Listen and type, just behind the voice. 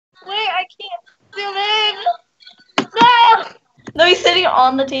sitting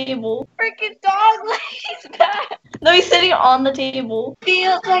on the table. Freaking dog lays back. No, he's sitting on the table.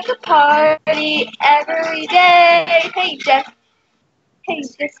 Feels like a party every day. Hey, Jeff. Hey,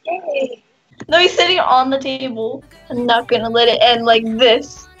 this day. No, he's sitting on the table. I'm not gonna let it end like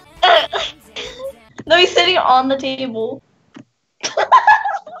this. No, he's sitting on the table.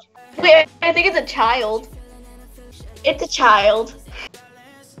 Wait, I think it's a child. It's a child.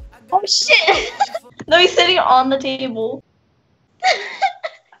 Oh shit! No, he's sitting on the table.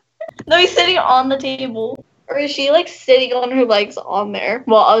 No, he's sitting on the table. Or is she like sitting on her legs on there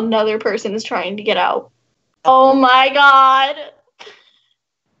while another person is trying to get out? Oh my god!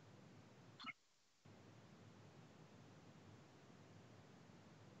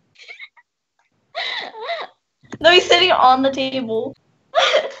 No, he's sitting on the table.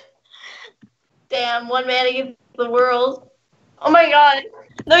 Damn, one man against the world. Oh my god.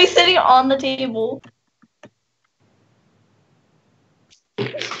 No, he's sitting on the table.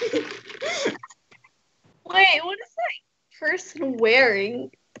 Wait, what is that person wearing?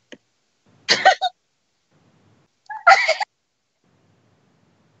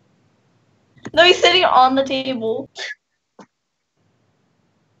 No, he's sitting on the table.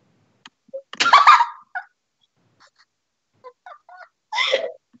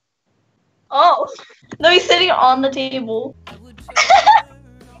 Oh. No, he's sitting on the table.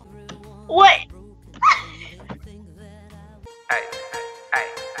 What? Hey,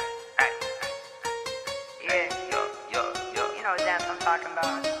 yeah, yo, you know what dance I'm talking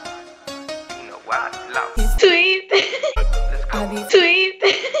about? You know what? Love. Sweet. Let's go. Sweet.